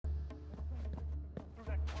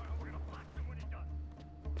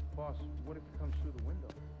Boss, what if he comes through the window?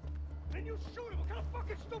 Then you shoot him! What kind of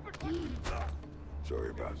fucking stupid question?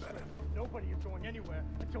 Sorry about that. Nobody is going anywhere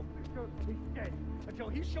until he's dead. Until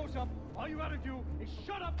he shows up, all you gotta do is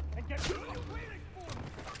shut up and get... What are you waiting for?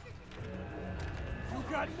 You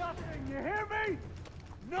got nothing, you hear me?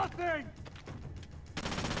 Nothing!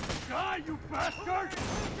 Die, you bastard!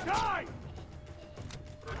 Die!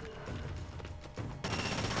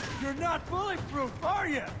 You're not bulletproof, are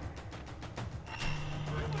you?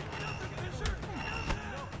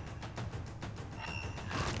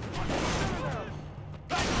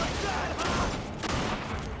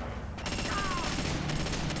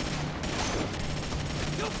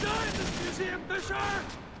 You'll die in this museum, Fisher!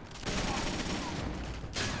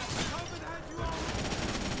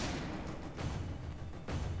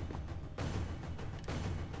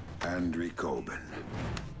 Andre Coben,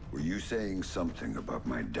 were you saying something about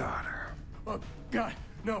my daughter? Oh, God,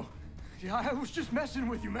 no. Yeah, I was just messing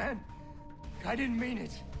with you, man. I didn't mean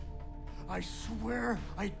it. I swear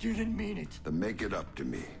I didn't mean it. Then make it up to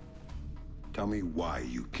me. Tell me why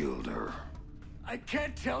you killed her. I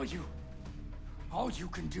can't tell you. All you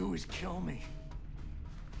can do is kill me.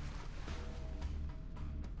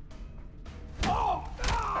 Oh!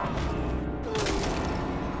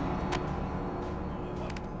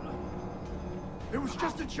 It was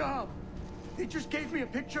just a job. They just gave me a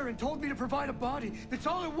picture and told me to provide a body. That's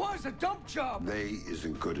all it was, a dump job. They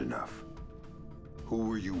isn't good enough. Who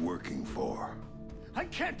were you working for? I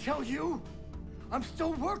can't tell you. I'm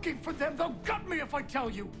still working for them. They'll gut me if I tell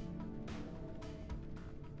you.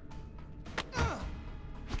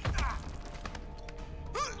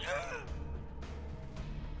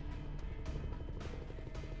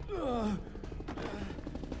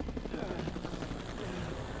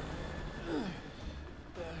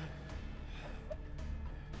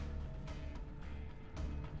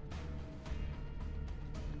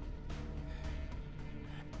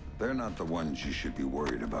 They're not the ones you should be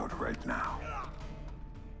worried about right now.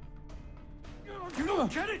 You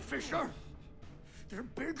don't get it, Fisher! They're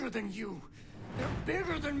bigger than you. They're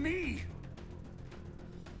bigger than me.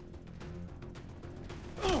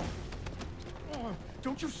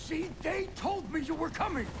 Don't you see? They told me you were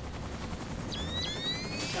coming.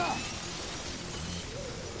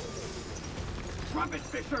 Drop it,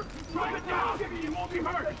 Fisher! Drop it down! You won't be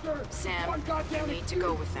hurt! Sam, you need to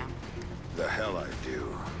go with them. The hell I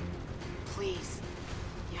do. Please.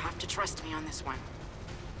 You have to trust me on this one.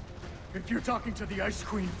 If you're talking to the Ice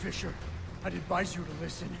Queen, Fisher, I'd advise you to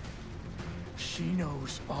listen. She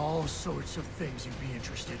knows all sorts of things you'd be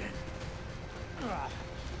interested in.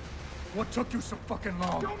 What took you so fucking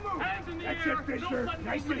long? Don't move! Hands in the That's air! it, Fisher!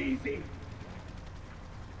 Nice and easy!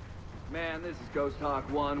 Man, this is Ghost Hawk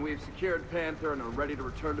 1. We've secured Panther and are ready to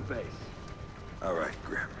return to base. All right,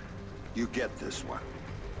 Grim. You get this one.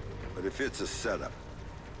 But if it's a setup...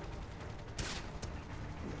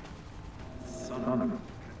 Son of a